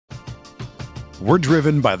We're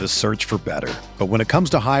driven by the search for better. But when it comes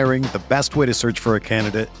to hiring, the best way to search for a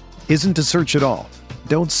candidate isn't to search at all.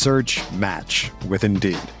 Don't search, match with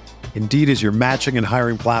Indeed. Indeed is your matching and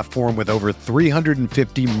hiring platform with over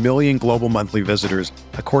 350 million global monthly visitors,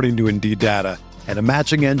 according to Indeed data, and a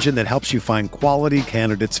matching engine that helps you find quality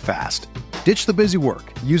candidates fast. Ditch the busy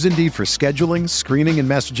work. Use Indeed for scheduling, screening, and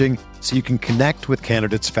messaging so you can connect with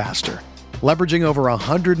candidates faster. Leveraging over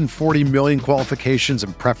 140 million qualifications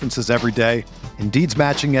and preferences every day, Indeed's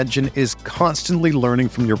matching engine is constantly learning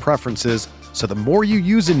from your preferences, so the more you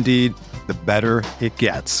use Indeed, the better it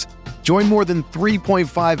gets. Join more than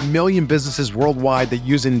 3.5 million businesses worldwide that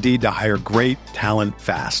use Indeed to hire great talent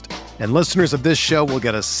fast. And listeners of this show will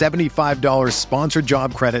get a $75 sponsored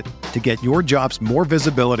job credit to get your jobs more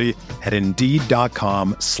visibility at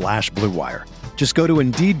Indeed.com/Blue Wire. Just go to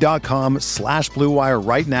Indeed.com/Blue Wire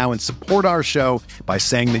right now and support our show by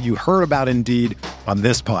saying that you heard about Indeed on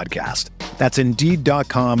this podcast. That's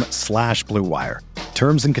Indeed.com/Blue Wire.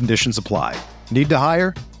 Terms and conditions apply. Need to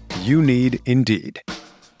hire? You need Indeed.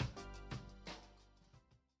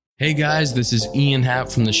 Hey guys, this is Ian Happ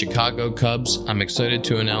from the Chicago Cubs. I'm excited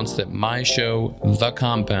to announce that my show, The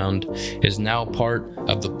Compound, is now part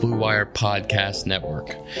of the Blue Wire Podcast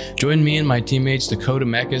Network. Join me and my teammates Dakota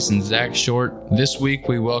Meckes and Zach Short. This week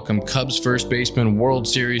we welcome Cubs first baseman, World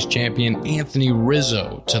Series champion Anthony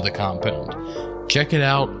Rizzo to The Compound. Check it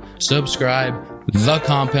out, subscribe, The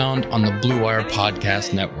Compound on the Blue Wire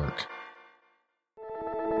Podcast Network.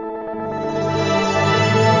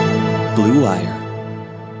 Blue Wire.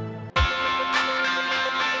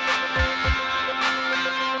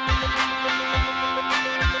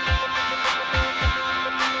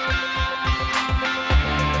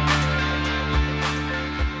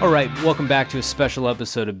 All right, welcome back to a special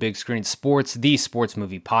episode of Big Screen Sports, the sports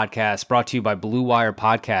movie podcast, brought to you by Blue Wire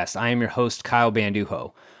Podcast. I am your host, Kyle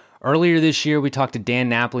Banduho. Earlier this year, we talked to Dan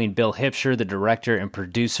Napoli and Bill Hipsher, the director and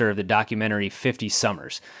producer of the documentary 50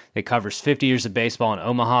 Summers. It covers 50 years of baseball in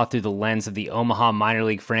Omaha through the lens of the Omaha minor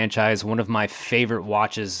league franchise, one of my favorite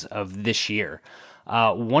watches of this year.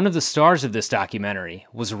 One of the stars of this documentary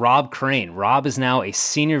was Rob Crane. Rob is now a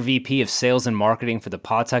senior VP of sales and marketing for the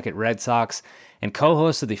Pawtucket Red Sox and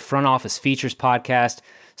co-host of the Front Office Features podcast.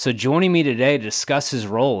 So joining me today to discuss his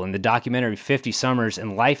role in the documentary 50 Summers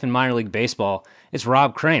and life in minor league baseball is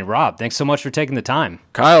Rob Crane. Rob, thanks so much for taking the time.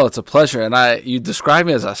 Kyle, it's a pleasure. And you described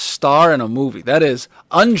me as a star in a movie. That is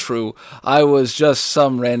untrue. I was just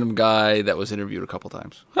some random guy that was interviewed a couple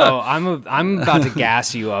times. Oh, I'm about to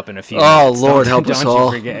gas you up in a few Oh, minutes. Lord, help us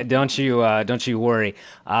all. Don't you worry.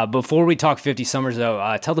 Before we talk 50 Summers,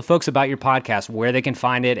 though, tell the folks about your podcast, where they can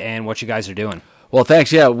find it, and what you guys are doing. Well,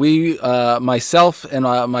 thanks. Yeah, we, myself and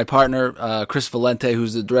my partner, Chris Valente,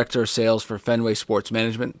 who's the director of sales for Fenway Sports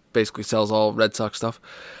Management, basically sells all Red Sox stuff.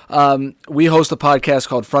 We host a podcast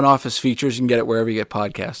called Front Office Features. You can get it wherever you get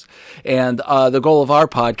podcasts. And the goal of our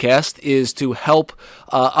podcast is to help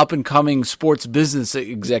up-and-coming sports business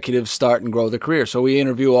executives start and grow their career. So we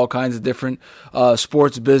interview all kinds of different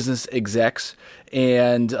sports business execs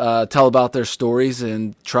and tell about their stories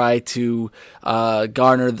and try to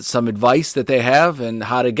garner some advice that they have and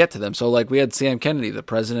how to get to them. So like we had Sam Kennedy, the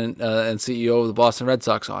president and CEO of the Boston Red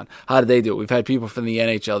Sox on. How did they do it? We've had people from the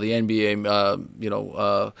NHL, the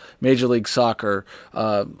NBA, Major League Soccer,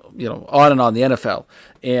 on and on, the NFL.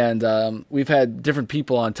 And we've had different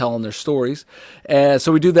people on telling their stories. And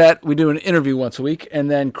so we do that. We do an interview once a week.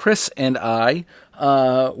 And then Chris and I,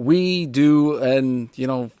 we do an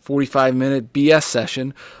 45-minute BS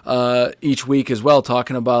session each week as well,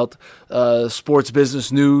 talking about sports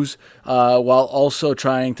business news, while also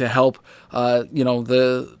trying to help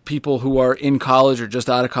the people who are in college or just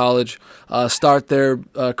out of college start their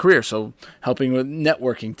career. So helping with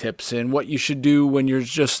networking tips and what you should do when you're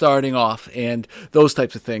just starting off and those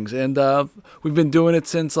types of things. And we've been doing it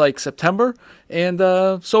since like September, and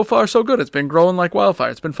so far so good. It's been growing like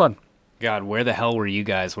wildfire. It's been fun. God, where the hell were you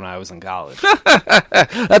guys when I was in college?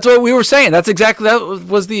 That's what we were saying. That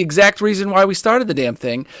was the exact reason why we started the damn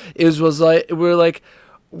thing. We're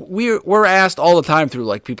asked all the time through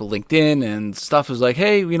like people LinkedIn and stuff is like,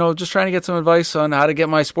 hey, just trying to get some advice on how to get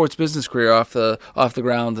my sports business career off the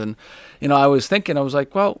ground. And I was thinking, I was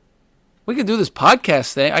like, well, we could do this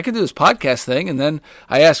podcast thing. I could do this podcast thing, and then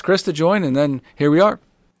I asked Chris to join, and then here we are.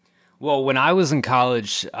 Well, when I was in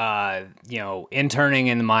college, interning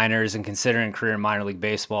in the minors and considering career in minor league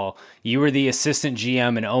baseball, you were the assistant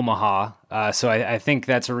GM in Omaha So I think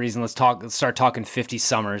that's a reason. Let's start talking 50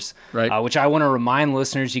 Summers, right? Which I want to remind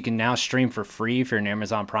listeners you can now stream for free if you're an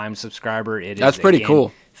Amazon Prime subscriber. That's pretty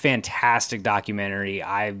cool. Fantastic documentary.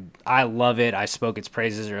 I love it. I spoke its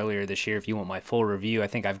praises earlier this year. If you want my full review, I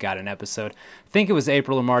think I've got an episode. I think it was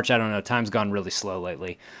April or March. I don't know. Time's gone really slow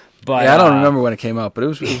lately. But yeah, I don't remember when it came out, but it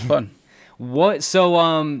was fun.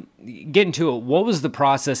 Getting to it, what was the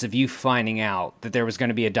process of you finding out that there was going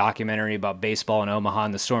to be a documentary about baseball in Omaha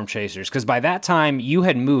and the Storm Chasers? Because by that time, you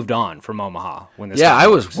had moved on from Omaha when this. Yeah, I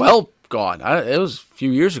was well gone. It was a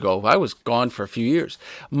few years ago. I was gone for a few years.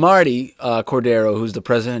 Marty Cordero, who's the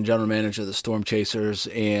president and general manager of the Storm Chasers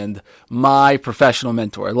and my professional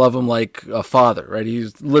mentor. I love him like a father, right?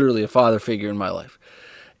 He's literally a father figure in my life.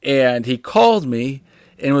 And he called me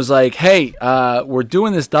and was like, hey, we're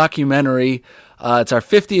doing this documentary. It's our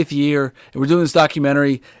 50th year, and we're doing this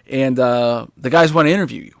documentary, and the guys want to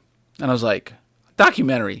interview you. And I was like,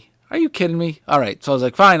 documentary? Are you kidding me? All right. So I was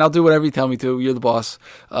like, fine, I'll do whatever you tell me to. You're the boss.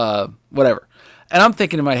 Whatever. And I'm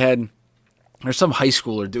thinking in my head, there's some high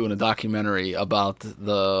schooler doing a documentary about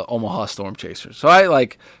the Omaha Storm Chasers. So I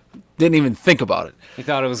didn't even think about it. You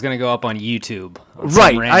thought it was going to go up on YouTube.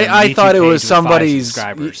 Right. I thought it was somebody's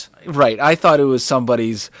Right. I thought it was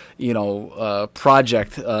somebody's,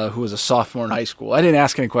 project who was a sophomore in high school. I didn't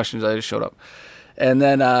ask any questions. I just showed up. And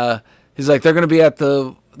then he's like, they're going to be at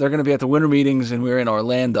the winter meetings, and we were in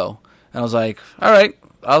Orlando. And I was like, all right,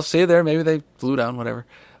 I'll see you there. Maybe they flew down, whatever.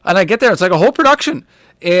 And I get there, it's like a whole production.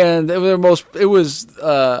 And I was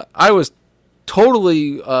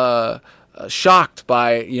totally shocked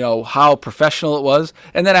by how professional it was,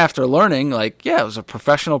 and then after learning, it was a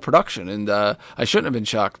professional production, and I shouldn't have been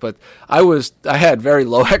shocked, but I had very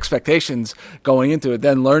low expectations going into it.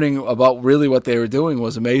 Then learning about really what they were doing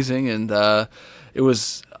was amazing, and it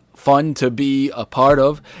was fun to be a part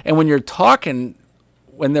of. And when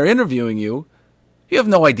when they're interviewing you, you have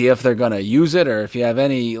no idea if they're going to use it or if you have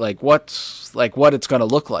any what it's going to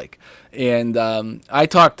look like. And I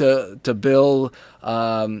talked to Bill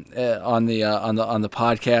on the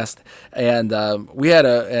podcast, and we had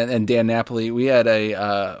and Dan Napoli. We had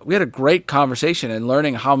a great conversation and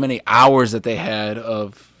learning how many hours that they had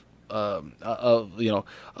of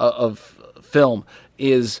film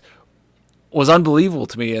was unbelievable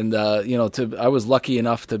to me. And I was lucky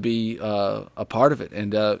enough to be a part of it,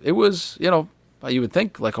 and it was you would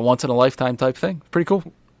think like a once in a lifetime type thing. Pretty cool.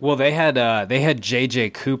 Well, they had J.J.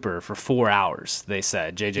 Cooper for 4 hours. They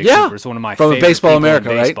said J.J. Cooper is one of my from favorite Baseball people America,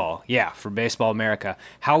 in baseball. Right? Yeah, for Baseball America.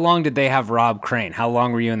 How long did they have Rob Crane? How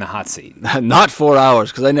long were you in the hot seat? Not 4 hours,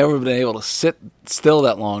 because I never been able to sit still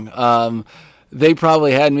that long. They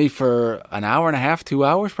probably had me for an hour and a half, 2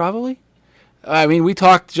 hours, probably. I mean, we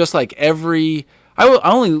talked just like I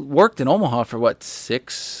only worked in Omaha for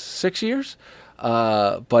six years,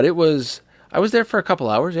 but I was there for a couple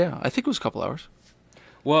hours. Yeah, I think it was a couple hours.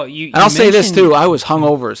 Well, I'll say this too: I was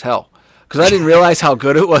hungover as hell because I didn't realize how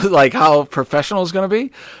good it was, like how professional it was going to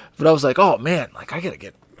be. But I was like, "Oh man, like I gotta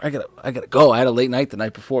go." I had a late night the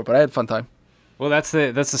night before, but I had a fun time. Well, that's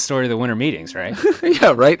the story of the winter meetings, right?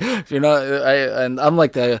 Yeah, right. I'm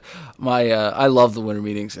like I love the winter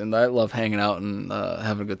meetings, and I love hanging out and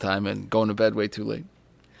having a good time and going to bed way too late.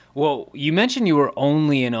 Well, you mentioned you were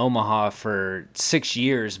only in Omaha for 6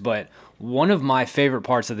 years, but one of my favorite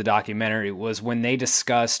parts of the documentary was when they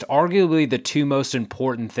discussed arguably the two most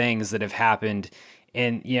important things that have happened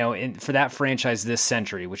for that franchise this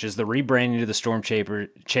century, which is the rebranding to the Storm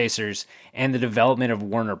Chasers and the development of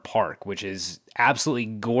Werner Park, which is absolutely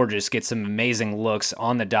gorgeous. Gets some amazing looks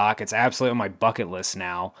on the dock. It's absolutely on my bucket list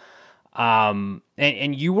now. And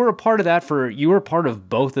you were a part of that you were a part of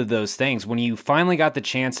both of those things. When you finally got the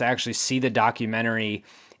chance to actually see the documentary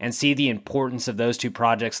and see the importance of those two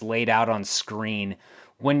projects laid out on screen,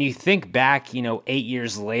 when you think back, 8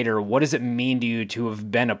 years later, what does it mean to you to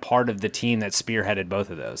have been a part of the team that spearheaded both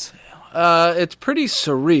of those? It's pretty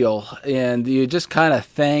surreal, and you just kind of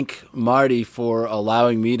thank Marty for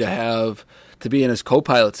allowing me to be in his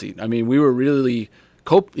co-pilot seat. I mean, we were really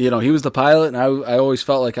he was the pilot, and I always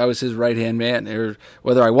felt like I was his right-hand man, or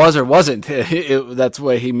whether I was or wasn't, that's the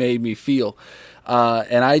way he made me feel.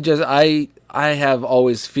 And I have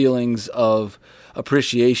always feelings of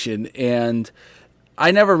appreciation, and I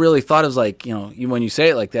never really thought it was like, when you say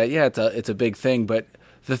it like that, yeah, it's a big thing. But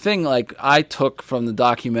the thing like I took from the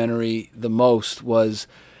documentary the most was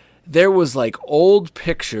there was like old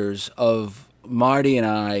pictures of Marty and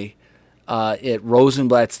I at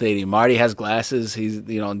Rosenblatt Stadium. Marty has glasses. He's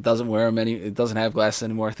doesn't wear them doesn't have glasses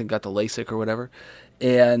anymore. I think got the LASIK or whatever.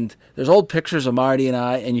 And there's old pictures of Marty and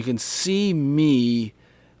I, and you can see me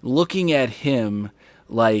looking at him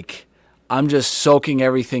like I'm just soaking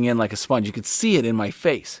everything in like a sponge. You could see it in my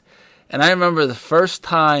face. And I remember the first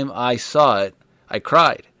time I saw it, I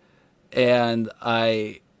cried. And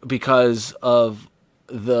because of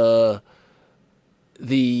the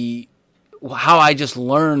how I just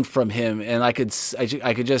learned from him, and I could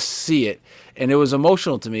just see it, and it was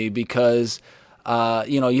emotional to me because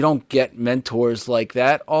you don't get mentors like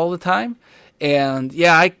that all the time. And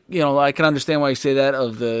yeah, I can understand why you say that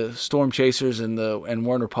of the Storm Chasers and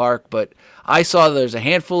Warner Park, but I saw there's a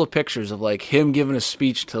handful of pictures of like him giving a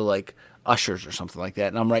speech to like ushers or something like that,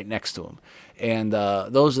 and I'm right next to him. And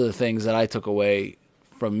those are the things that I took away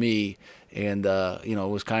from me, and it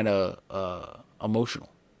was kind of emotional.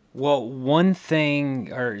 Well, one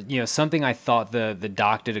thing, or something I thought the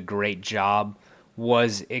doc did a great job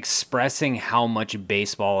was expressing how much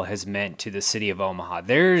baseball has meant to the city of Omaha.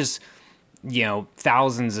 There's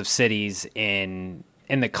thousands of cities in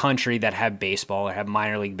the country that have baseball or have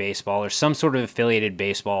minor league baseball or some sort of affiliated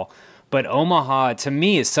baseball, but Omaha to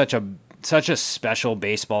me is such a special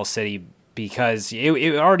baseball city because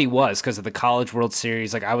it already was because of the College World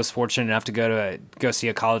Series. Like I was fortunate enough to go see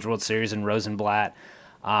a College World Series in Rosenblatt.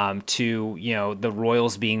 To the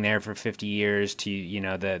Royals being there for 50 years, to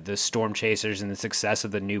the Storm Chasers and the success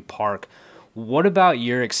of the new park. What about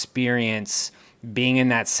your experience being in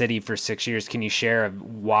that city for 6 years? Can you share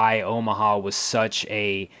why Omaha was such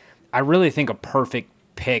I really think a perfect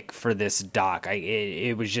pick for this doc?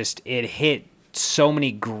 It hit so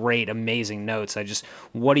many great, amazing notes.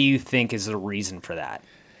 What do you think is the reason for that?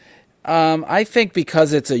 I think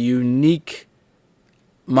because it's a unique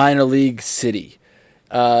minor league city.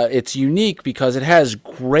 It's unique because it has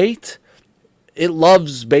it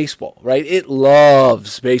loves baseball, right? It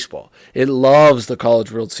loves baseball. It loves the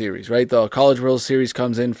College World Series, right? The College World Series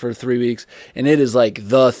comes in for 3 weeks, and it is like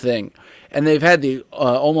the thing. And they've had the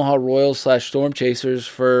Omaha Royals / Storm Chasers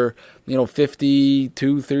for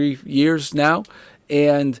 53 years now,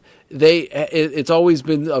 and it's always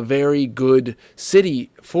been a very good city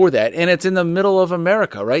for that, and it's in the middle of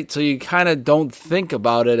America, right? So you kind of don't think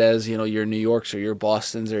about it as your New Yorks or your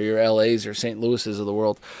Bostons or your LAs or St. Louis's of the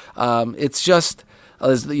world. It's just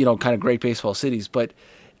kind of great baseball cities, but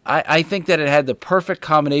I think that it had the perfect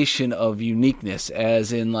combination of uniqueness,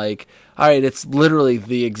 as in like, all right, it's literally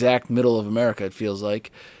the exact middle of America. It feels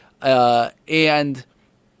like, and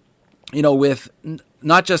with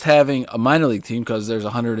not just having a minor league team, because there's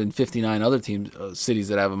 159 other cities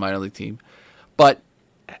that have a minor league team, but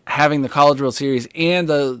having the College World Series and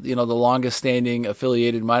the longest standing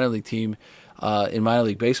affiliated minor league team in minor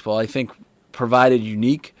league baseball, I think provided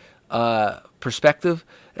unique perspective.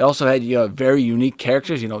 It also had very unique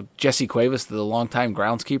characters. Jesse Cuevas, the longtime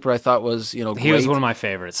groundskeeper, I thought was great. He was one of my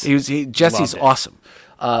favorites. Jesse's awesome.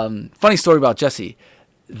 Funny story about Jesse.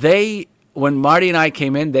 When Marty and I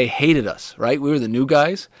came in, they hated us, right? We were the new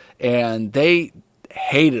guys, and they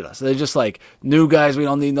hated us. They're just like, new guys, we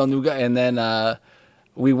don't need no new guy. And then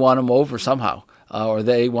we won them over somehow, or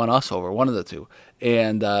they won us over, one of the two.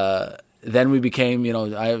 And then we became,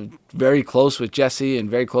 I'm very close with Jesse and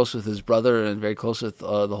very close with his brother and very close with the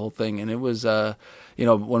whole thing. And it was,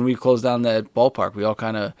 when we closed down that ballpark, we all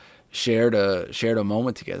kind of shared a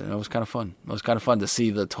moment together, and it was kind of fun. It was kind of fun to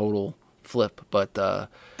see the total flip. But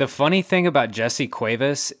the funny thing about Jesse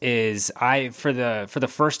Cuevas is for the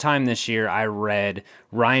first time this year, I read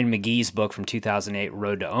Ryan McGee's book from 2008,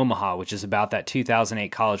 Road to Omaha, which is about that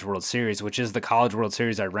 2008 College World Series, which is the College World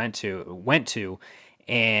Series I went to.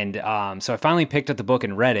 And so I finally picked up the book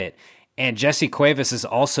and read it. And Jesse Cuevas is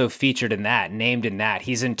also featured in that, named in that.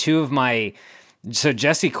 He's in two of my... So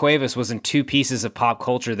Jesse Cuevas was in two pieces of pop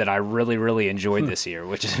culture that I really, really enjoyed this year,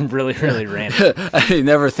 which is really, really random. I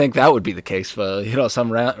never think that would be the case for some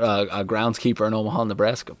groundskeeper in Omaha,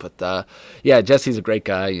 Nebraska. But yeah, Jesse's a great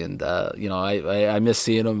guy, and I miss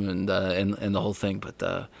seeing him and the whole thing.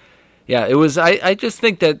 But yeah, it was. I just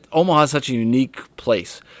think that Omaha is such a unique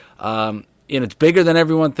place. It's bigger than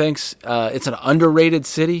everyone thinks. It's an underrated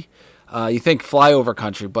city. You think flyover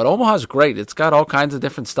country, but Omaha's great. It's got all kinds of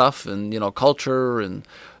different stuff, and culture and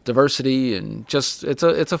diversity, and just it's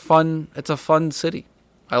a fun city.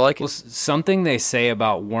 I like it. Well, something they say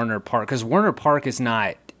about Warner Park, because Warner Park is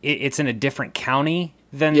not. It's in a different county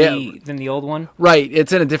than the old one. Right.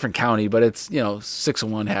 It's in a different county, but it's 6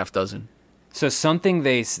 of one, half dozen. So something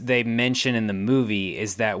they mention in the movie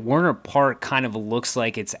is that Warner Park kind of looks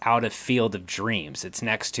like it's out of Field of Dreams. It's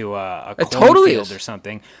next to a cornfield or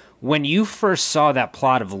something. When you first saw that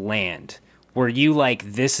plot of land, were you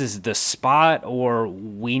like, this is the spot, or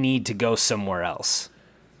we need to go somewhere else?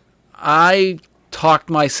 I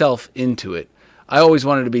talked myself into it. I always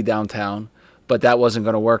wanted to be downtown, but that wasn't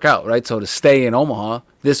going to work out, right? So to stay in Omaha,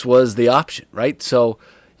 this was the option, right? So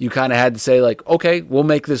you kind of had to say, like, okay, we'll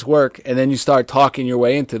make this work. And then you start talking your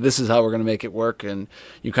way into this is how we're going to make it work. And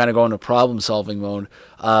you kind of go into problem-solving mode.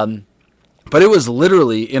 But it was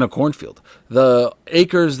literally in a cornfield. The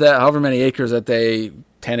acres however many acres that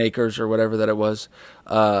 10 acres or whatever that it was,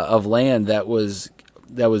 of land that was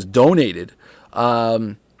donated,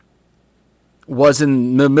 was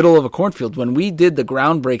in the middle of a cornfield. When we did the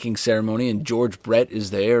groundbreaking ceremony, and George Brett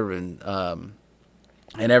is there, and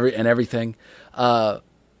everything,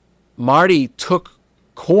 Marty took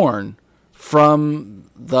corn from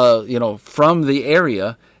the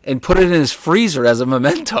area and put it in his freezer as a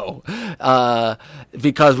memento,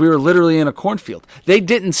 because we were literally in a cornfield. They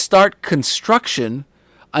didn't start construction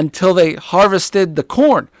until they harvested the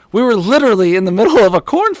corn. We were literally in the middle of a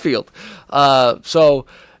cornfield.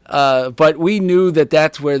 But we knew that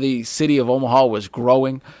that's where the city of Omaha was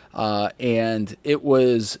growing, and it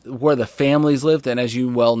was where the families lived. And as you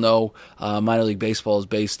well know, minor league baseball is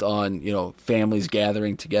based on families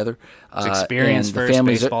gathering together. It's experience first,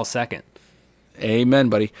 baseball second. Amen,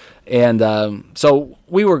 buddy. And so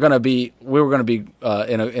we were gonna be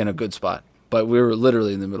in a good spot, but we were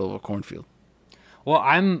literally in the middle of a cornfield. Well,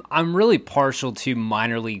 I'm really partial to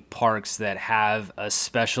minor league parks that have a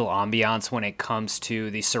special ambiance when it comes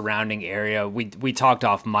to the surrounding area. We talked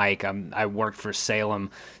off mic. I worked for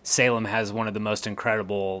Salem. Salem has one of the most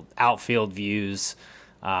incredible outfield views.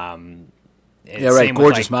 Gorgeous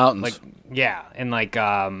mountains. I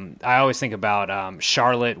always think about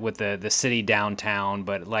Charlotte with the city downtown,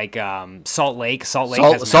 but Salt Lake. Salt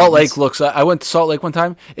Lake looks. I went to Salt Lake one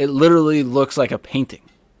time. It literally looks like a painting.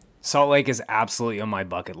 Salt Lake is absolutely on my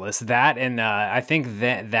bucket list. That and I think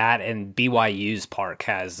that and BYU's park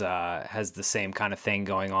has the same kind of thing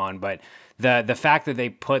going on. But the fact that they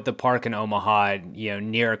put the park in Omaha,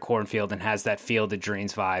 near a cornfield and has that Field of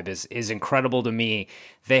Dreams vibe is incredible to me.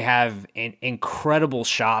 They have incredible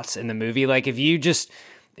shots in the movie. Like if you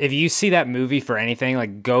see that movie for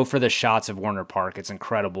anything, go for the shots of Warner Park. It's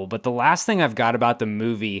incredible. But the last thing I've got about the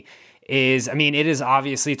movie is,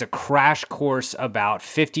 it's a crash course about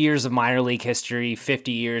 50 years of minor league history,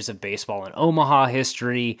 50 years of baseball in Omaha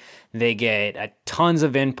history. They get tons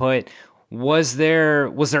of input. Was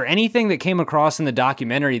there anything that came across in the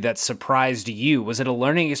documentary that surprised you? Was it a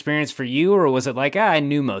learning experience for you, or was it I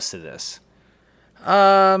knew most of this?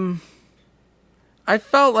 I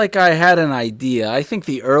felt like I had an idea. I think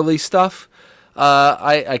the early stuff,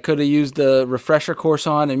 I could have used a refresher course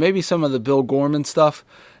on, and maybe some of the Bill Gorman stuff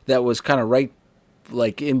that was kind of right,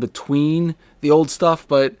 in between the old stuff.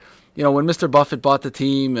 But, when Mr. Buffett bought the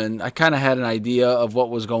team, and I kind of had an idea of what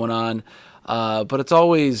was going on. But it's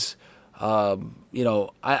always, I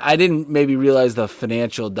didn't maybe realize the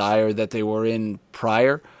financial dire that they were in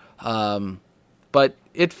prior. But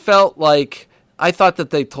it felt like, I thought that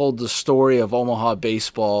they told the story of Omaha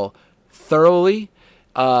baseball thoroughly.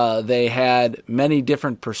 They had many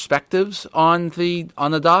different perspectives on the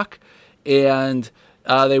doc, and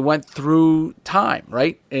they went through time,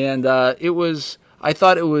 right? And I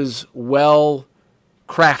thought it was well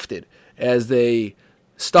crafted, as they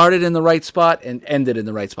started in the right spot and ended in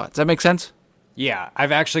the right spot. Does that make sense? Yeah,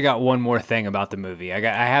 I've actually got one more thing about the movie. I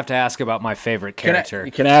have to ask about my favorite character.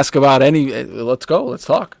 You can ask about any. Let's go. Let's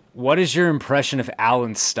talk. What is your impression of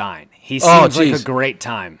Alan Stein? He seems like a great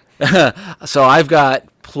time. So I've got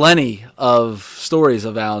plenty of stories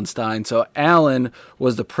of Alan Stein. So Alan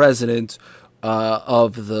was the president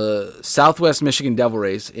of the Southwest Michigan Devil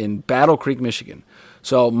Rays in Battle Creek, Michigan.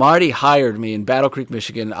 So Marty hired me in Battle Creek,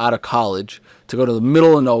 Michigan, out of college to go to the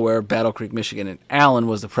middle of nowhere, Battle Creek, Michigan, and Alan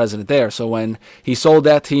was the president there. So when he sold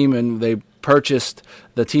that team and they purchased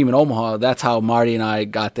the team in Omaha, that's how Marty and I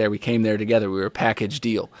got there. We came there together. We were a package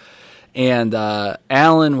deal. And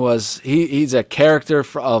Alan he's a character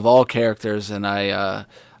of all characters, and I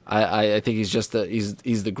think he's just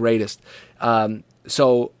he's the greatest.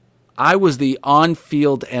 So I was the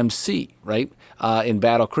on-field MC, right, in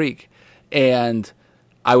Battle Creek, and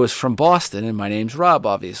I was from Boston, and my name's Rob,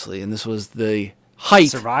 obviously, and this was the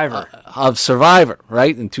height of Survivor,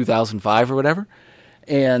 right, in 2005 or whatever,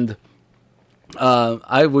 and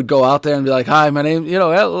I would go out there and be like, "Hi, my name,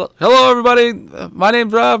 hello everybody, my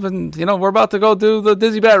name's Rob, and we're about to go do the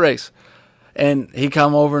Dizzy Bat Race." And he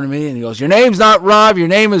come over to me and he goes, "Your name's not Rob, your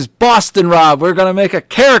name is Boston Rob. We're going to make a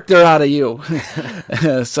character out of you."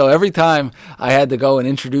 So every time I had to go and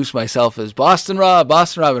introduce myself as Boston Rob.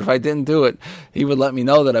 And if I didn't do it, he would let me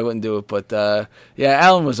know that I wouldn't do it. But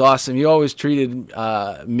Alan was awesome. He always treated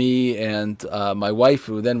me and my wife,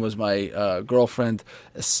 who then was my girlfriend,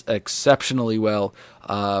 exceptionally well.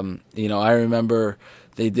 I remember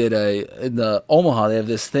they did in the Omaha, they have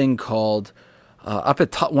this thing called, up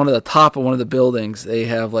at one of the top of one of the buildings, they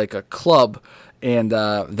have like a club, and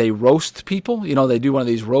they roast people. You know, they do one of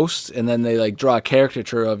these roasts, and then they like draw a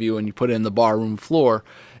caricature of you, and you put it in the barroom floor.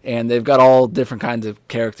 And they've got all different kinds of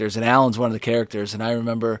characters, and Alan's one of the characters. And I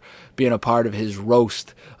remember being a part of his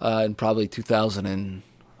roast in probably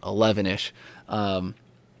 2011-ish.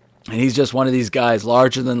 And he's just one of these guys,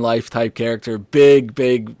 larger-than-life type character, big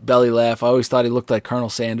belly laugh. I always thought he looked like Colonel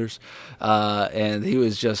Sanders. And he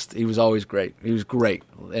was always great. He was great.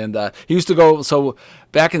 And he used to go, so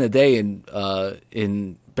back in the day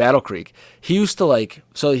in Battle Creek, he used to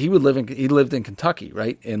he lived in Kentucky,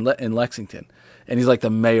 right, in Lexington. And he's like the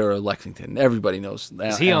mayor of Lexington. Everybody knows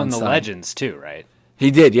that. He owned the Legends too, right?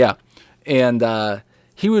 He did, yeah. And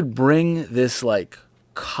he would bring this like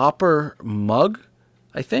copper mug,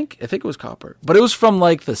 I think it was copper. But it was from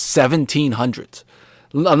like the 1700s.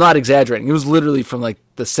 I'm not exaggerating. It was literally from like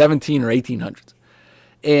the 17 or 1800s.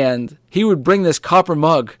 And he would bring this copper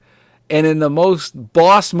mug, and in the most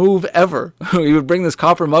boss move ever, he would bring this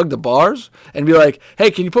copper mug to bars and be like,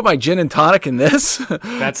 "Hey, can you put my gin and tonic in this?"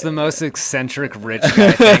 That's the most eccentric rich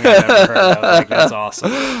guy thing I've ever heard of. Like, that's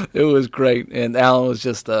awesome. It was great, and Alan was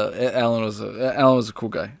just Alan was a cool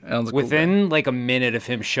guy. Within like a minute of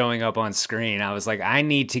him showing up on screen, I was like, I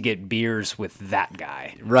need to get beers with that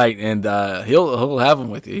guy. Right, and he'll have them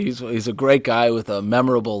with you. He's a great guy with a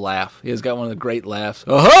memorable laugh. He's got one of the great laughs.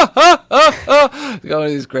 He's got one of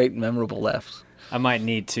these great memorable laughs. I might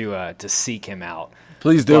need to seek him out.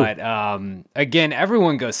 Please do. But again,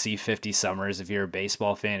 everyone go see 50 Summers if you're a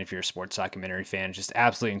baseball fan, if you're a sports documentary fan. It's just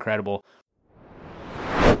absolutely incredible.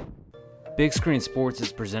 Big Screen Sports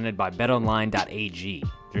is presented by BetOnline.ag.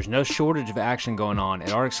 There's no shortage of action going on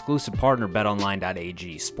at our exclusive partner,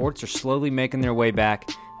 BetOnline.ag. Sports are slowly making their way back,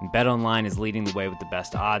 and BetOnline is leading the way with the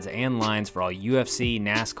best odds and lines for all UFC,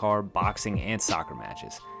 NASCAR, boxing, and soccer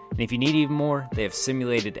matches. And if you need even more, they have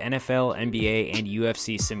simulated NFL, NBA, and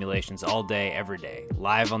UFC simulations all day, every day,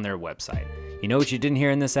 live on their website. You know what you didn't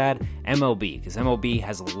hear in this ad? MLB, because MLB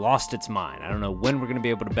has lost its mind. I don't know when we're going to be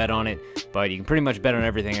able to bet on it, but you can pretty much bet on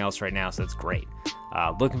everything else right now, so that's great.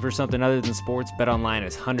 Looking for something other than sports? BetOnline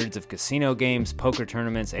has hundreds of casino games, poker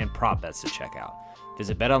tournaments, and prop bets to check out.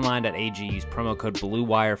 Visit betonline.ag, use promo code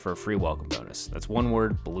BLUEWIRE for a free welcome bonus. That's one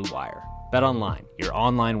word, BLUEWIRE. BetOnline, your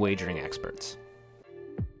online wagering experts.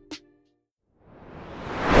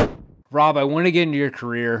 Rob, I want to get into your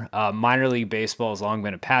career. Minor league baseball has long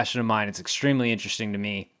been a passion of mine. It's extremely interesting to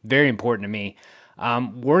me, very important to me.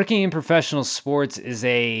 Working in professional sports is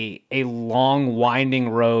a long, winding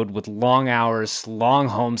road with long hours, long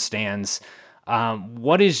homestands.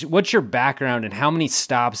 What's your background, and how many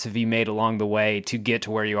stops have you made along the way to get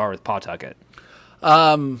to where you are with Pawtucket?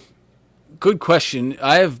 Good question.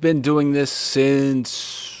 I have been doing this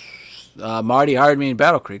since Marty hired me in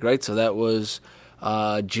Battle Creek, right? So that was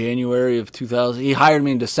January of 2000. He hired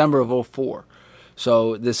me in December of 2004.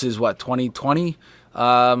 So this is 2020?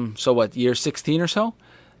 So year 16 or so?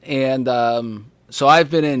 And so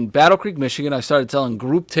I've been in Battle Creek, Michigan. I started selling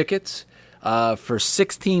group tickets for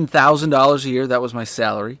 $16,000 a year. That was my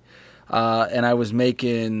salary. And I was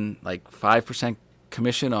making like 5%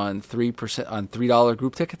 commission on $3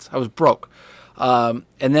 group tickets. I was broke. And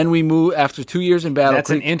then we moved after 2 years in Battle Creek.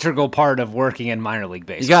 That's an integral part of working in minor league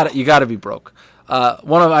baseball. You got to be broke. I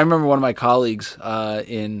remember one of my colleagues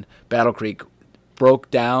in Battle Creek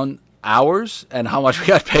broke down hours and how much we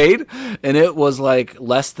got paid, and it was like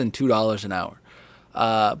less than $2 an hour.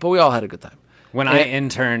 But we all had a good time. When I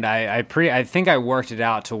interned, I think I worked it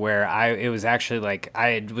out to where it was actually like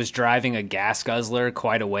I was driving a gas guzzler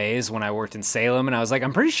quite a ways when I worked in Salem, and I was like,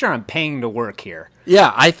 I'm pretty sure I'm paying to work here.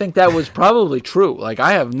 Yeah, I think that was probably true. Like,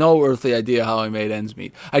 I have no earthly idea how I made ends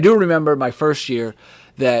meet. I do remember my first year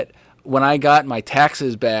that when I got my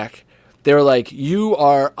taxes back, they were like, you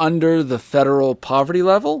are under the federal poverty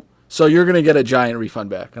level, so you're going to get a giant refund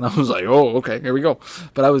back. And I was like, oh, okay, here we go.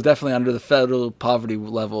 But I was definitely under the federal poverty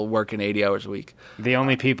level, working 80 hours a week. The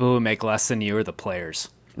only people who make less than you are the players.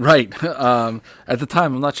 Right. At the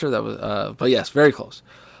time, I'm not sure that was, but yes, very close.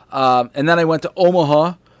 And then I went to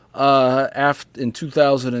Omaha in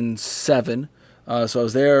 2007. So I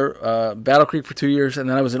was there, Battle Creek for 2 years, and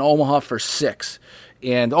then I was in Omaha for 6.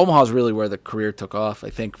 And Omaha is really where the career took off, I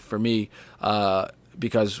think, for me,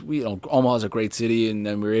 because Omaha is a great city, and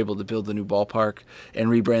then we were able to build a new ballpark and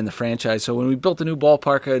rebrand the franchise. So when we built a new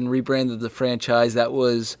ballpark and rebranded the franchise, that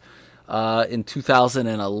was in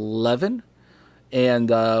 2011, and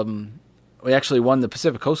we actually won the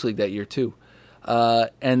Pacific Coast League that year too.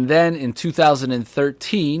 And then in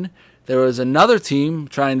 2013, there was another team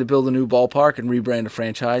trying to build a new ballpark and rebrand a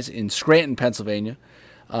franchise in Scranton, Pennsylvania.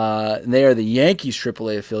 They are the Yankees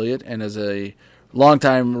AAA affiliate, and as a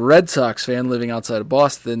longtime Red Sox fan living outside of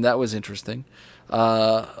Boston, that was interesting.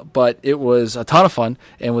 But it was a ton of fun,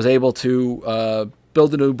 and was able to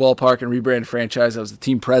build a new ballpark and rebrand a franchise. I was the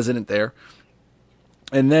team president there.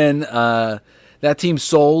 And then that team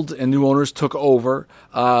sold and new owners took over.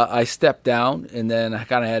 I stepped down, and then I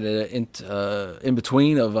kind of had an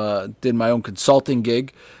in-between of did my own consulting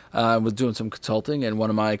gig. I was doing some consulting, and one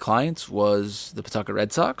of my clients was the Pawtucket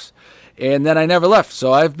Red Sox. And then I never left.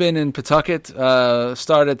 So I've been in Pawtucket,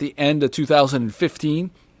 started at the end of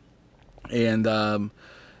 2015, and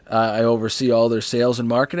I oversee all their sales and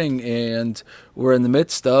marketing, and we're in the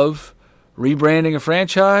midst of rebranding a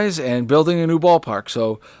franchise and building a new ballpark.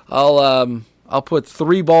 So I'll put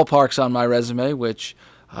 3 ballparks on my resume, which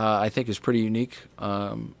I think is pretty unique.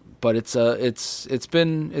 But it's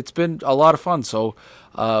been a lot of fun. So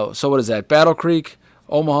what is that? Battle Creek,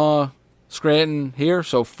 Omaha, Scranton, here.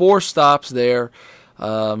 So 4 stops there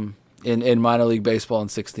in minor league baseball in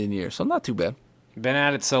 16 years. So not too bad. Been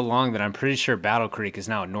at it so long that I'm pretty sure Battle Creek is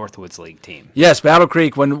now a Northwoods League team. Yes, Battle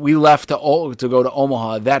Creek, when we left to go to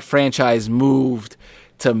Omaha, that franchise moved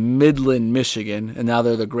to Midland, Michigan, and now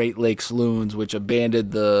they're the Great Lakes Loons, which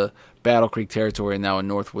abandoned the Battle Creek territory and now a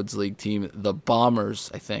Northwoods League team. The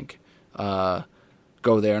Bombers, I think, go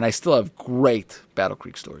there, and I still have great Battle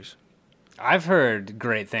Creek stories. I've heard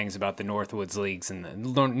great things about the Northwoods Leagues and the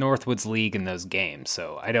Northwoods League in those games,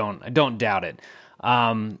 so I don't doubt it.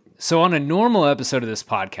 So on a normal episode of this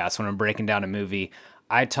podcast, when I'm breaking down a movie,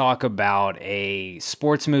 I talk about a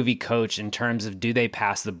sports movie coach in terms of, do they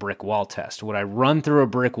pass the brick wall test? Would I run through a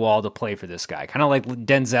brick wall to play for this guy? Kind of like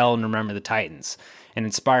Denzel in Remember the Titans, an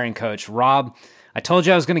inspiring coach. Rob, I told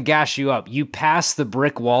you I was going to gas you up. You passed the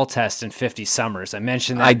brick wall test in 50 Summers. I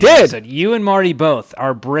mentioned that. I did. Said you and Marty both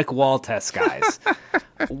are brick wall test guys.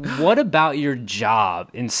 What about your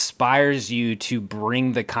job inspires you to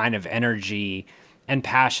bring the kind of energy and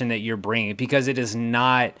passion that you're bringing? Because it is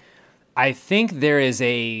not, I think there is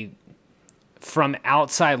from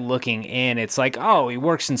outside looking in, it's like, oh, he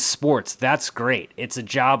works in sports. That's great. It's a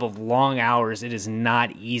job of long hours. It is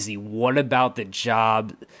not easy. What about the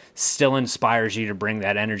job still inspires you to bring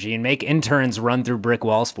that energy and make interns run through brick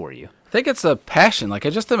walls for you? I think it's a passion. Like, I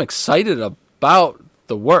just am excited about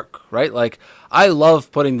the work, right? Like, I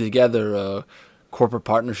love putting together a corporate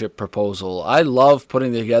partnership proposal. I love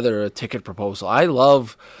putting together a ticket proposal. I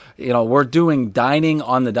love, we're doing dining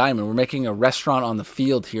on the diamond. We're making a restaurant on the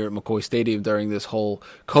field here at McCoy Stadium during this whole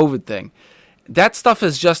COVID thing. That stuff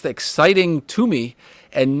is just exciting to me,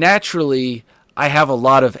 and naturally, I have a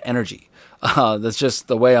lot of energy. That's just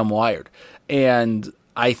the way I'm wired. And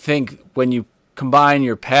I think when you combine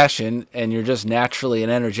your passion and you're just naturally an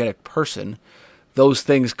energetic person, those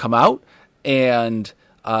things come out, and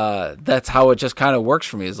that's how it just kind of works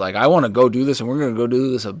for me. It's like, I want to go do this, and we're going to go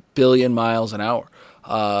do this 1 billion miles an hour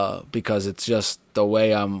because it's just the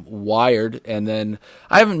way I'm wired. And then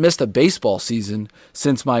I haven't missed a baseball season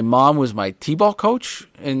since my mom was my t-ball coach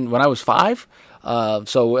when I was 5.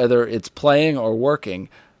 So whether it's playing or working,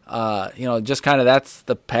 just kind of that's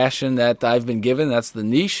the passion that I've been given. That's the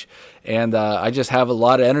niche. And I just have a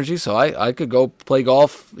lot of energy. So I could go play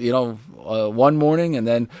golf, one morning and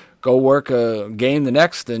then go work a game the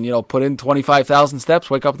next, and put in 25,000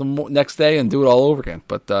 steps, wake up the next day and do it all over again.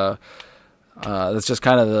 But that's just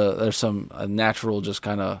kind of there's some natural, just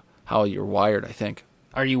kind of how you're wired, I think.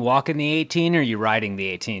 Are you walking the 18 or are you riding the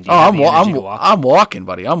 18? I'm walking,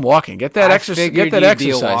 buddy. I'm walking. Get that exercise. Get that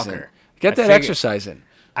exercise in. Get that exercise in.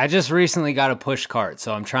 I just recently got a push cart,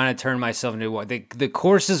 so I'm trying to turn myself into the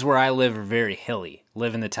courses where I live are very hilly.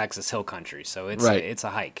 Live in the Texas Hill Country, so it's a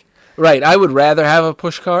hike. Right. I would rather have a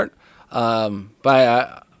push cart,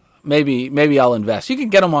 but maybe I'll invest. You can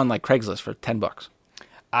get them on like Craigslist for $10.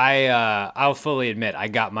 I'll fully admit I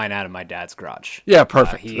got mine out of my dad's garage. Yeah,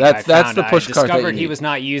 perfect. That's the push cart. I discovered he was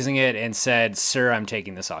not using it and said, "Sir, I'm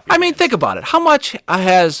taking this off." Think about it. How much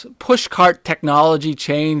has push cart technology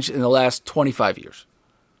changed in the last 25 years?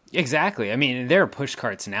 Exactly. There are push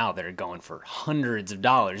carts now that are going for hundreds of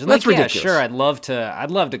dollars. And that's ridiculous. Sure, I'd love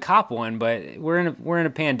to cop one, but we're in a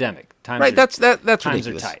pandemic. Times that's times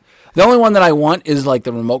ridiculous. Are tight. The only one that I want is like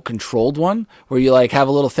the remote controlled one, where you like have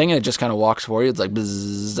a little thing and it just kind of walks for you. It's like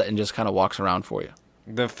bzzz, and just kind of walks around for you.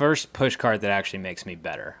 The first push cart that actually makes me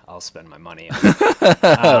better, I'll spend my money on.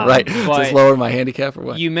 Right. Just lower my handicap or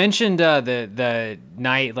what? You mentioned the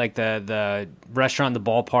night, like the restaurant, the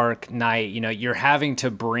ballpark night. You're having to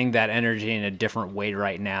bring that energy in a different way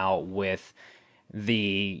right now with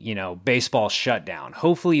the baseball shutdown.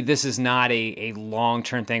 Hopefully this is not a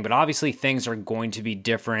long-term thing, but obviously things are going to be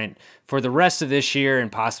different for the rest of this year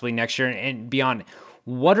and possibly next year and beyond.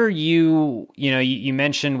 What are you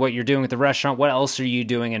mentioned what you're doing with the restaurant. What else are you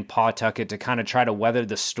doing in Pawtucket to kind of try to weather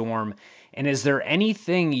the storm? And is there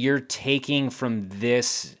anything you're taking from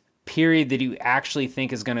this period that you actually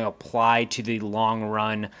think is going to apply to the long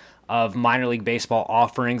run of minor league baseball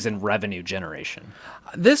offerings and revenue generation?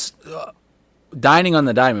 This dining on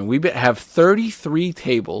the diamond, we have 33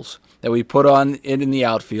 tables that we put on in the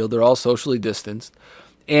outfield. They're all socially distanced.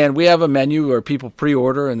 And we have a menu where people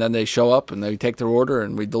pre-order, and then they show up, and they take their order,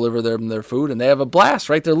 and we deliver them their food, and they have a blast,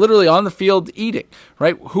 right? They're literally on the field eating,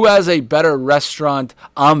 right? Who has a better restaurant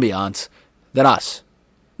ambiance than us?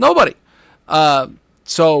 Nobody.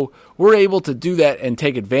 So we're able to do that and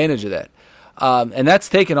take advantage of that. And that's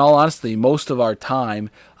taken, all honesty, most of our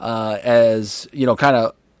time as, kind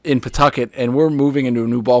of in Pawtucket, and we're moving into a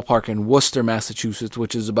new ballpark in Worcester, Massachusetts,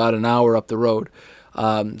 which is about an hour up the road.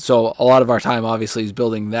 So a lot of our time, obviously, is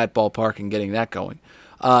building that ballpark and getting that going.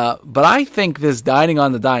 But I think this dining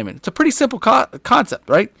on the diamond, it's a pretty simple concept,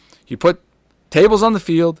 right? You put tables on the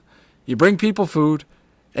field, you bring people food,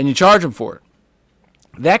 and you charge them for it.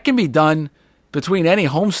 That can be done between any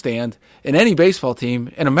homestand and any baseball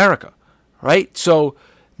team in America, right? So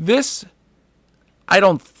this, I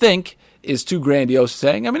don't think, is too grandiose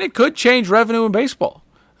saying. I mean, it could change revenue in baseball.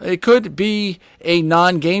 It could be a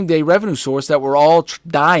non-game day revenue source that we're all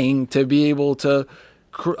dying to be able to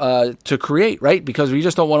create, right? Because we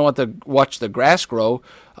just don't want to watch the grass grow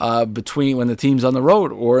between when the team's on the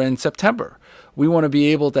road or in September. We want to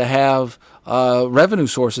be able to have revenue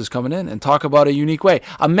sources coming in and talk about a unique way.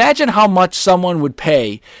 Imagine how much someone would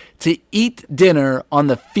pay to eat dinner on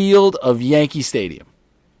the field of Yankee Stadium.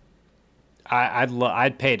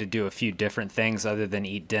 I'd pay to do a few different things other than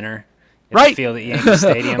eat dinner. Right. Field at Yankee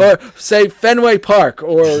Stadium. Or say Fenway Park,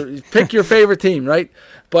 or pick your favorite team, right?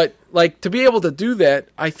 But to be able to do that,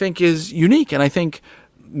 I think is unique, and I think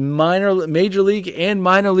major league and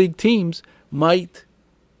minor league teams might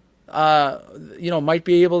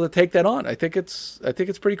be able to take that on. I think it's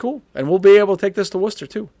pretty cool, and we'll be able to take this to Worcester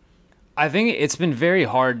too. I think it's been very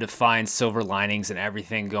hard to find silver linings in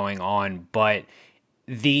everything going on, but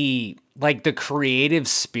the creative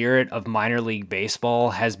spirit of minor league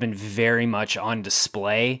baseball has been very much on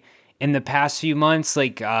display in the past few months.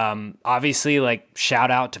 Obviously,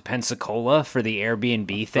 shout out to Pensacola for the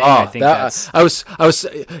Airbnb thing. I think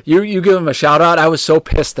you give him a shout out. I was so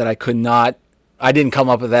pissed that I didn't come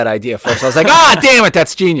up with that idea first. I was like, damn it,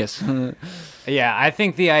 that's genius. Yeah, I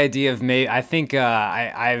think the idea of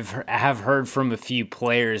I have heard from a few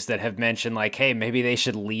players that have mentioned hey, maybe they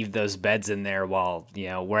should leave those beds in there while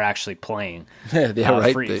we're actually playing.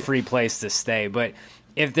 Right. Free place to stay. But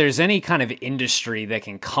if there's any kind of industry that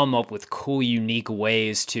can come up with cool, unique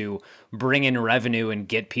ways to bring in revenue and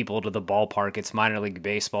get people to the ballpark, it's minor league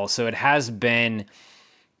baseball. So it has been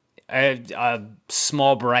a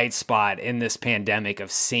small bright spot in this pandemic of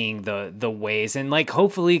seeing the ways, and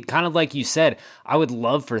hopefully, kind of like you said, I would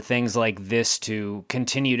love for things like this to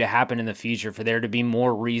continue to happen in the future, for there to be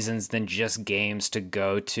more reasons than just games to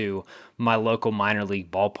go to my local minor league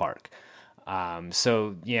ballpark. And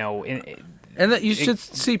that you should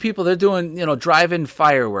see people, they're doing drive-in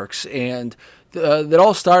fireworks, and that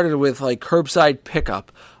all started with curbside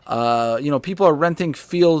pickup. People are renting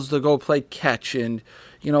fields to go play catch. And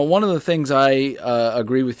one of the things I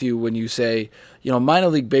agree with you when you say, minor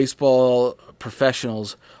league baseball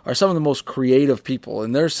professionals are some of the most creative people.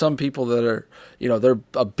 And there's some people that are, they're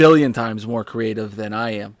a billion times more creative than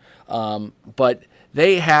I am. But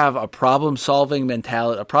they have a problem-solving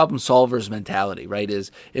mentality, a problem-solver's mentality, right? Is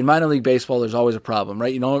in minor league baseball, there's always a problem,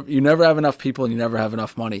 right? You never have enough people and you never have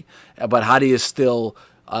enough money. But how do you still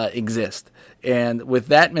exist? And with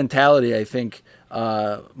that mentality, I think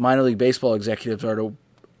minor league baseball executives are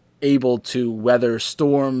able to weather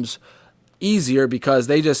storms easier, because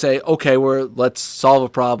they just say, okay, let's solve a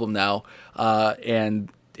problem now, and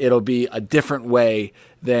it'll be a different way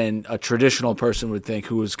than a traditional person would think,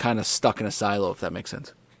 who is kind of stuck in a silo, if that makes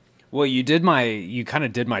sense. Well, you kind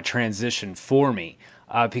of did my transition for me,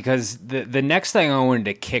 because the next thing I wanted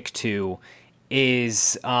to kick to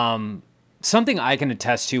is something I can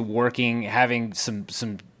attest to, having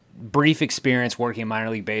some brief experience working in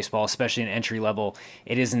minor league baseball, especially in entry level.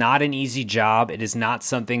 It is not an easy job. It is not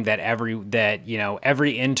something that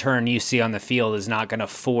every intern you see on the field is not going to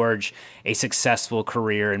forge a successful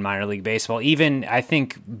career in minor league baseball. Even I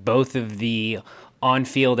think both of the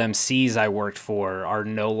on-field MCs I worked for are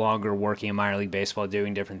no longer working in minor league baseball,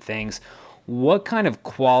 doing different things. What kind of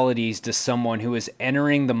qualities does someone who is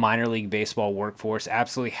entering the minor league baseball workforce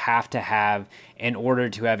absolutely have to have in order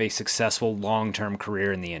to have a successful long-term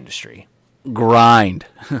career in the industry? grind.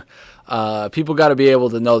 People got to be able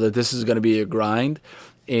to know that this is going to be a grind,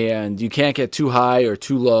 and you can't get too high or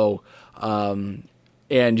too low.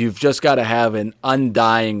 And you've just got to have an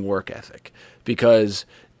undying work ethic, because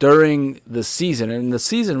during the season, and the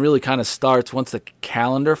season really kind of starts once the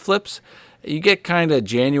calendar flips. You get kind of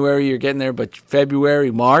January, you're getting there, but February,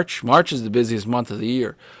 March is the busiest month of the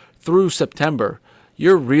year. Through September,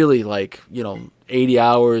 you're really 80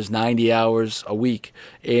 hours, 90 hours a week.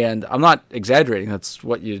 And I'm not exaggerating. That's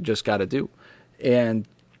what you just got to do. And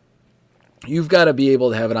you've got to be able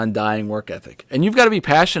to have an undying work ethic. And you've got to be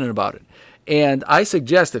passionate about it. And I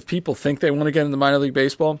suggest if people think they want to get into minor league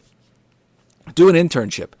baseball, do an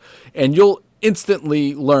internship. And you'll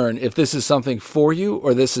instantly learn if this is something for you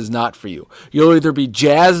or this is not for you. You'll either be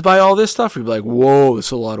jazzed by all this stuff or you'll be like, whoa, this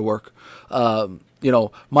is a lot of work.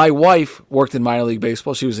 My wife worked in minor league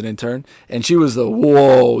baseball. She was an intern, and she was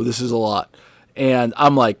whoa, this is a lot. And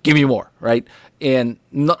I'm like, give me more, right? And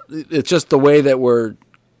it's just the way that we're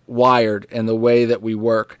wired and the way that we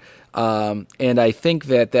work. And I think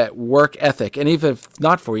that work ethic, and even if it's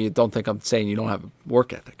not for you, don't think I'm saying you don't have a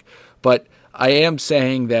work ethic. But I am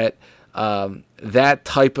saying that that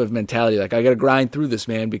type of mentality, like I got to grind through this,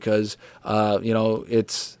 man, because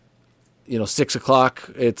it's 6 o'clock,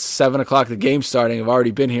 it's 7 o'clock, the game's starting. I've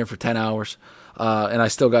already been here for 10 hours, and I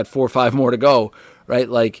still got 4 or 5 more to go, right?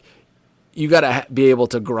 Like you got to be able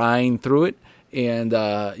to grind through it, and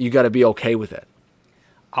you got to be okay with it.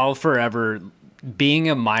 Being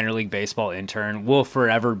a minor league baseball intern will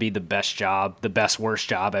forever be the best worst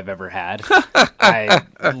job I've ever had. I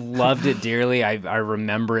loved it dearly. I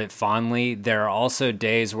remember it fondly. There are also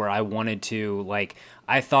days where I wanted to,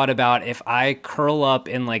 I thought about if I curl up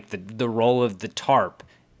in the role of the tarp,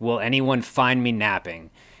 will anyone find me napping?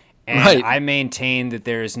 And right. I maintain that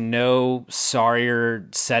there is no sorrier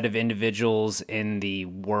set of individuals in the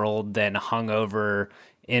world than hungover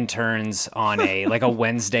interns on a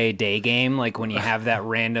Wednesday day game, like when you have that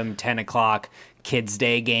random 10 o'clock kids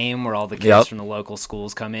day game where all the kids from the local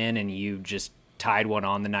schools come in and you just tied one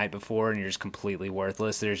on the night before and you're just completely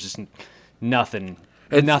worthless. There's just nothing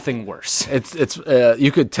worse. It's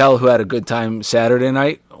you could tell who had a good time Saturday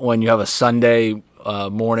night when you have a Sunday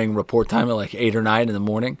morning report time at 8 or 9 in the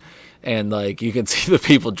morning, and you can see the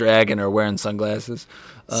people dragging or wearing sunglasses.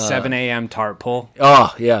 7 a.m. tarp pull.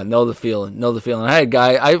 Oh yeah, know the feeling. I had a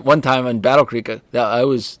guy. One time in Battle Creek, I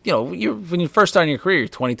was when you first start in your career, you're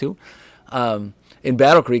 22. In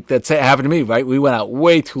Battle Creek, that happened to me. Right, we went out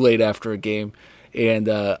way too late after a game, and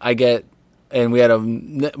we had a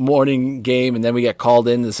morning game, and then we got called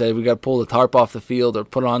in to say we got to pull the tarp off the field or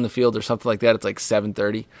put it on the field or something like that. It's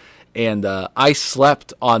 7:30, and I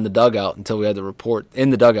slept on the dugout until we had to report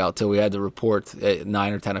at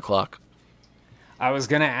 9 or 10 o'clock. I was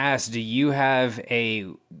going to ask, do you have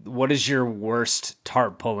what is your worst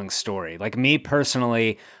tarp pulling story? Like me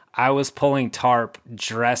personally, I was pulling tarp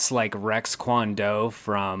dressed like Rex Kwon Do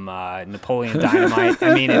from Napoleon Dynamite.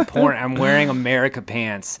 I mean, I'm wearing America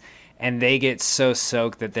pants, and they get so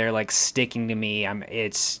soaked that they're sticking to me.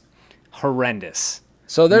 It's horrendous.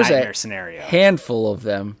 So there's nightmare scenario. Handful of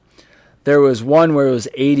them. There was one where it was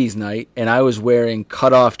 80s night, and I was wearing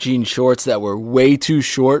cutoff jean shorts that were way too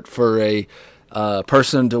short for a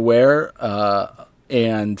person to wear,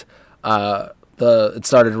 and it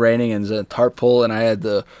started raining and it was a tarp pull, and I had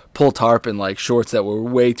to pull tarp in shorts that were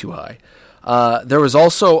way too high. There was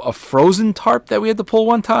also a frozen tarp that we had to pull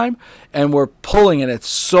one time, and we're pulling and it's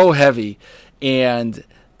so heavy, and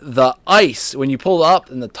the ice, when you pull up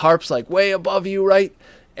and the tarp's way above you, right?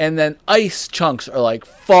 And then ice chunks are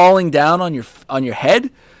falling down on your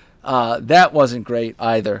head. That wasn't great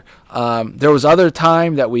either. There was other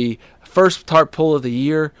time that first tarp pull of the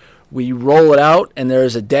year, we roll it out, and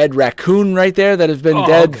there's a dead raccoon right there that has been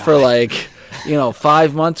dead for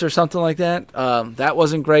 5 months or something like that. That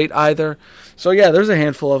wasn't great either. So yeah, there's a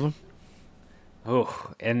handful of them.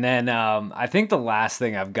 Oh, and then I think the last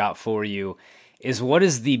thing I've got for you is what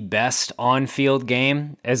is the best on-field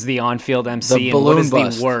game as the on-field MC, and what is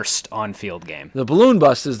the worst on-field game? The balloon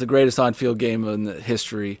bust is the greatest on-field game in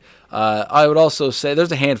history. I would also say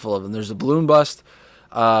there's a handful of them. There's a balloon bust,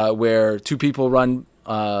 where two people run.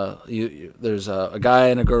 There's a guy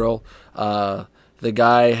and a girl. The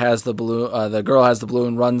guy has the balloon. The girl has the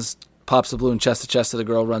balloon. Pops the balloon chest to chest to the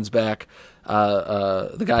girl. Runs back.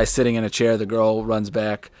 The guy's sitting in a chair. The girl runs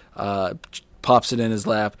back. Pops it in his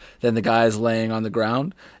lap. Then the guy's laying on the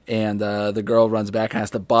ground, and the girl runs back and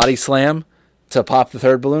has to body slam to pop the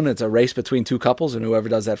third balloon. It's a race between two couples, and whoever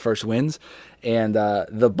does that first wins. And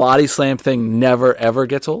the body slam thing never ever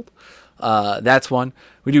gets old. That's one.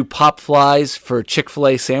 We do pop flies for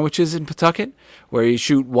Chick-fil-A sandwiches in Pawtucket, where you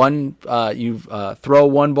shoot one, you throw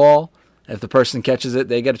one ball. If the person catches it,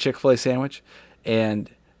 they get a Chick-fil-A sandwich. And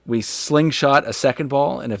we slingshot a second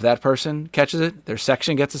ball, and if that person catches it, their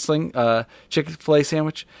section gets a Chick-fil-A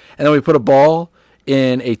sandwich. And then we put a ball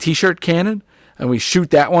in a T-shirt cannon, and we shoot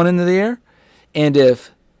that one into the air. And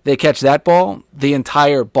if they catch that ball, the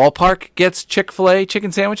entire ballpark gets Chick-fil-A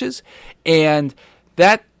chicken sandwiches. And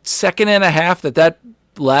that second and a half that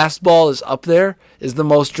last ball is up there is the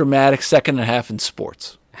most dramatic second and a half in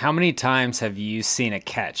sports. How many times have you seen a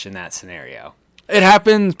catch in that scenario? It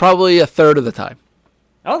happens probably a third of the time.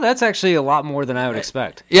 Oh, that's actually a lot more than I would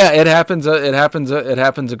expect. Yeah, it happens. It happens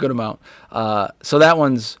a good amount. So that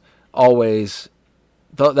one's always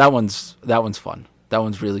that one's fun. That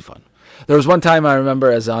one's really fun. There was one time I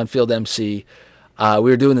remember as on-field MC, we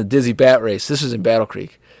were doing the Dizzy Bat Race. This was in Battle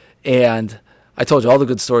Creek, and I told you all the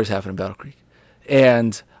good stories happen in Battle Creek.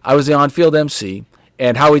 And I was the on-field MC,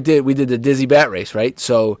 and how we did the Dizzy Bat Race, right?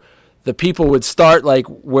 So the people would start like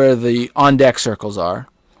where the on-deck circles are,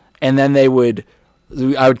 and then I would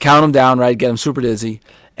count them down, right, get them super dizzy,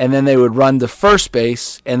 and then they would run to first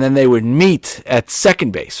base, and then they would meet at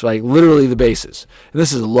second base, like literally the bases. And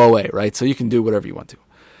this is a low A, right? So you can do whatever you want to.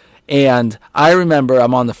 And I remember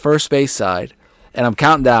I'm on the first base side, and I'm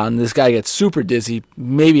counting down, and this guy gets super dizzy,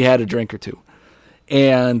 maybe had a drink or two.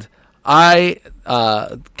 And I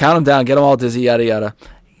count him down, get him all dizzy, yada, yada.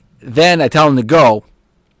 Then I tell him to go.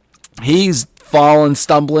 He's falling,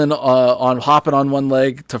 stumbling, hopping on one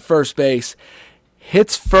leg to first base,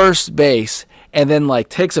 hits first base, and then like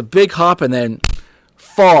takes a big hop and then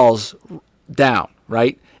falls down,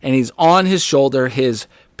 right? And he's on his shoulder. His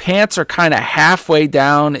pants are kind of halfway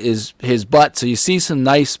down his butt, so you see some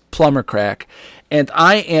nice plumber crack. And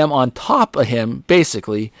I am on top of him,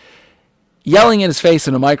 basically, yelling in his face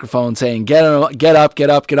in a microphone saying, get up, get up, get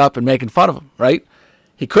up, and making fun of him, right?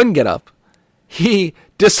 He couldn't get up. He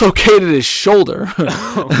dislocated his shoulder.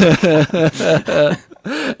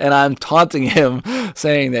 And I'm taunting him,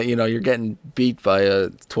 saying that, you're getting beat by a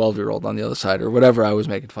 12-year-old on the other side, or whatever I was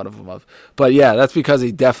making fun of him of. But yeah, that's because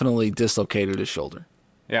he definitely dislocated his shoulder.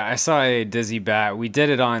 Yeah, I saw a Dizzy Bat. We did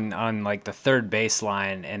it on like the third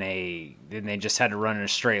baseline, and they just had to run in a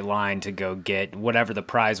straight line to go get whatever the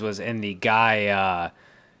prize was, and the guy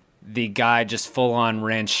just full on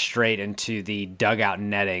ran straight into the dugout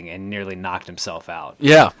netting and nearly knocked himself out.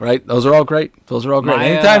 Yeah, right. Those are all great.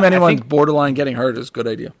 Anytime anyone's borderline getting hurt is a good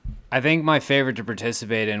idea. I think my favorite to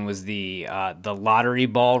participate in was the lottery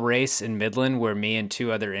ball race in Midland, where me and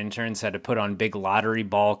two other interns had to put on big lottery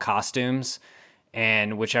ball costumes.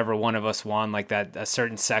 And whichever one of us won, like that, a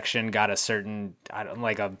certain section got a certain,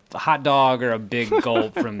 like a hot dog or a big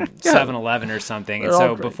gulp from 7-Eleven or something. And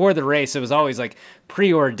so before the race, it was always like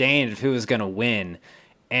preordained of who was going to win.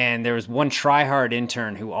 And there was one try-hard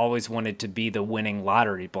intern who always wanted to be the winning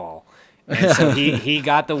lottery ball. And so he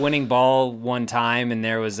got the winning ball one time, and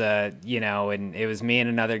there was and it was me and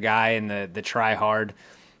another guy in the try-hard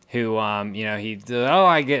who, I'm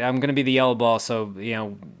going to be the yellow ball, so,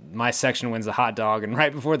 my section wins the hot dog, and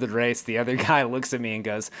right before the race, the other guy looks at me and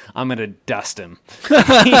goes, I'm going to dust him.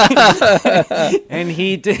 And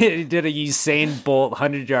he did a Usain Bolt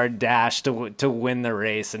 100-yard dash to win the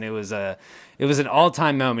race, and it was an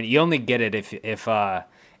all-time moment. You only get it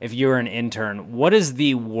if you're an intern. What is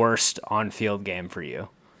the worst on-field game for you?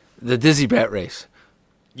 The Dizzy Bat Race.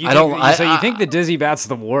 You think the Dizzy Bat's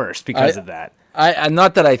the worst because of that?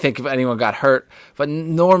 Not that I think if anyone got hurt, but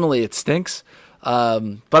normally it stinks.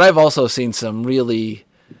 But I've also seen some really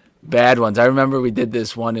bad ones. I remember we did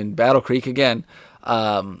this one in Battle Creek again.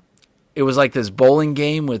 It was like this bowling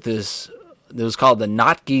game with this. It was called the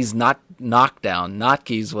Notke's Knockdown.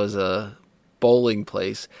 Notke's was a bowling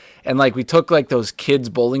place, and like we took like those kids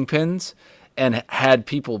bowling pins and had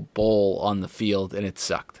people bowl on the field, and it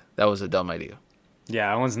sucked. That was a dumb idea. Yeah,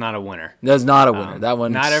 that one's not a winner. That's not a winner. That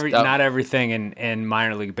one. Not everything in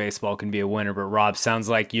minor league baseball can be a winner. But Rob, sounds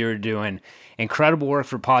like you're doing incredible work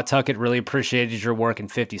for Pawtucket. Really appreciated your work in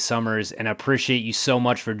 50 Summers, and I appreciate you so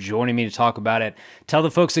much for joining me to talk about it. Tell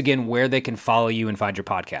the folks again where they can follow you and find your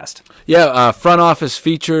podcast. Yeah, Front Office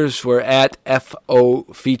Features. We're at FO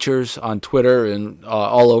Features on Twitter and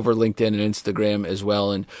all over LinkedIn and Instagram as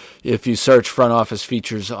well. And if you search Front Office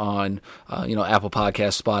Features on Apple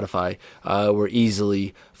Podcasts, Spotify, we're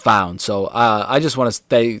easily found. So I just want to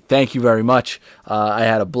say thank you very much. I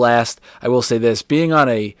had a blast. I will say this, being on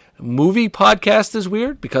a movie podcast is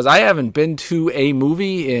weird because I haven't been to a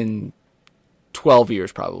movie in 12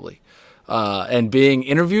 years probably. And being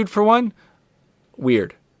interviewed for one,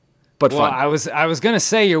 weird. but well, fun. I was gonna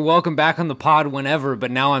say you're welcome back on the pod whenever,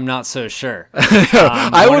 but now I'm not so sure.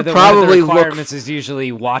 I would one probably of the look. requirements is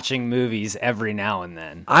usually watching movies every now and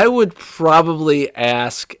then. I would probably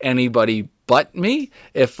ask anybody but me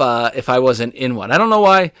if I wasn't in one. I don't know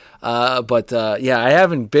why, but yeah, I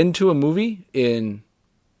haven't been to a movie in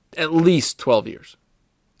at least 12 years.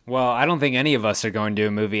 Well, I don't think any of us are going to do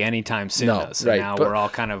a movie anytime soon, No, though. So right, now but-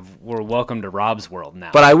 we're welcome to Rob's world now.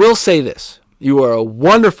 But I will say this. You are a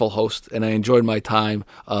wonderful host, and I enjoyed my time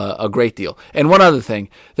a great deal. And one other thing,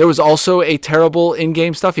 there was also a terrible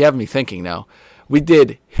in-game stuff. You have me thinking now. We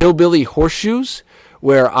did Hillbilly Horseshoes,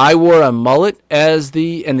 where I wore a mullet and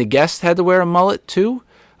the guest had to wear a mullet too.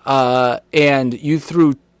 And you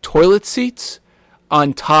threw toilet seats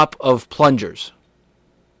on top of plungers.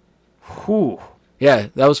 Whew. Yeah,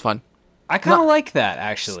 that was fun. I kind of like that,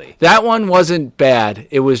 actually. That one wasn't bad.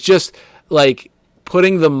 It was just like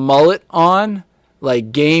putting the mullet on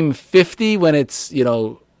like game 50 when it's,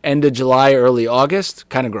 end of July, early August.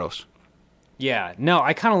 Kind of gross. Yeah, no,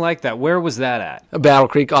 I kind of like that. Where was that at? Battle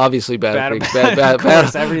Creek, obviously Battle Creek. Of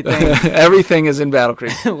course, everything. Everything is in Battle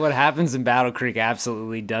Creek. What happens in Battle Creek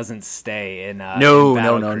absolutely doesn't stay in No.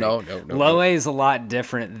 Low A is a lot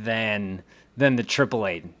different than the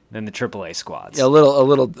AAA squads. Yeah, a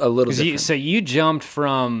little different. So you jumped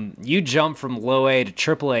from low A to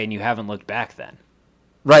AAA and you haven't looked back then.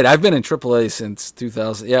 Right, I've been in AAA since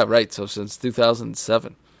 2000. Yeah, right. So since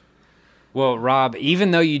 2007. Well, Rob,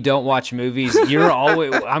 even though you don't watch movies, you're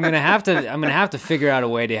always. I'm gonna have to figure out a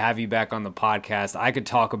way to have you back on the podcast. I could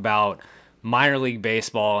talk about minor league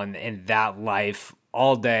baseball and that life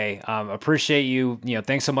all day. Appreciate you.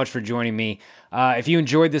 Thanks so much for joining me. If you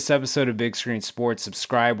enjoyed this episode of Big Screen Sports,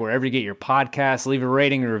 subscribe wherever you get your podcasts. Leave a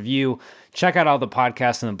rating and review. Check out all the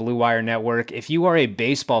podcasts on the Blue Wire Network. If you are a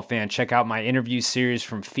baseball fan, check out my interview series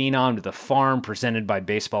From Phenom to the Farm, presented by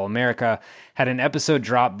Baseball America. Had an episode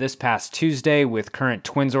drop this past Tuesday with current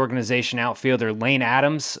Twins organization outfielder Lane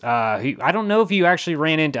Adams. I don't know if he actually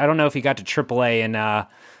I don't know if he got to AAA and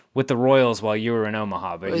with the Royals while you were in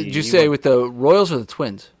Omaha. But Did you say with the Royals or the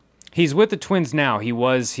Twins? He's with the Twins now. He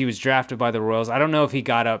was drafted by the Royals. I don't know if he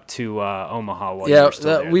got up to Omaha while you were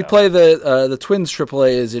still there. We play the Twins.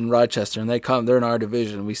 AAA is in Rochester, and they're in our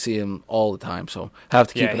division. We see him all the time, so have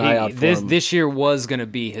to keep an eye out for him. This year was going to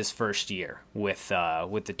be his first year with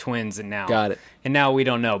the Twins, and now got it. And now we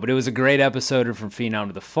don't know, but it was a great episode From Phenom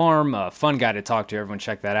to the Farm. Fun guy to talk to. Everyone,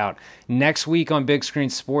 check that out. Next week on Big Screen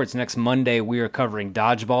Sports, next Monday, we are covering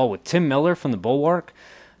dodgeball with Tim Miller from the Bulwark.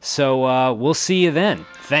 So we'll see you then.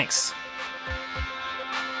 Thanks.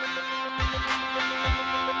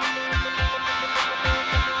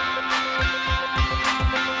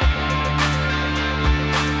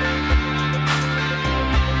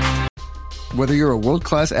 Whether you're a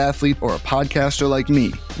world-class athlete or a podcaster like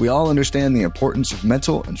me, we all understand the importance of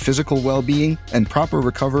mental and physical well-being and proper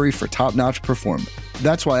recovery for top-notch performance.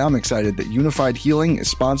 That's why I'm excited that Unified Healing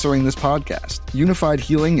is sponsoring this podcast. Unified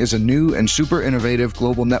Healing is a new and super innovative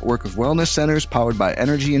global network of wellness centers powered by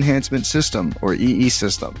Energy Enhancement System, or EE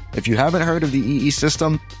System. If you haven't heard of the EE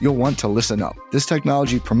System, you'll want to listen up. This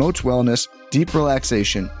technology promotes wellness, deep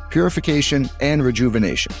relaxation, purification, and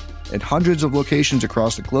rejuvenation. At hundreds of locations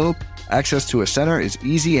across the globe, access to a center is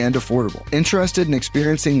easy and affordable. Interested in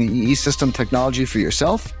experiencing the EE System technology for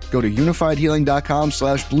yourself? Go to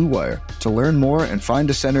unifiedhealing.com/bluewire to learn more and find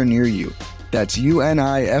a center near you. That's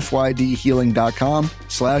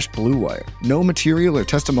unifydhealing.com/bluewire. No material or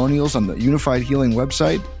testimonials on the Unified Healing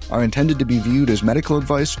website are intended to be viewed as medical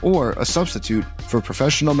advice or a substitute for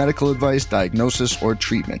professional medical advice, diagnosis, or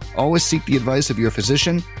treatment. Always seek the advice of your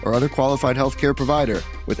physician or other qualified healthcare provider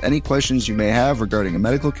with any questions you may have regarding a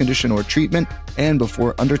medical condition or treatment and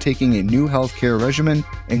before undertaking a new healthcare regimen,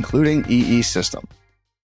 including EE System.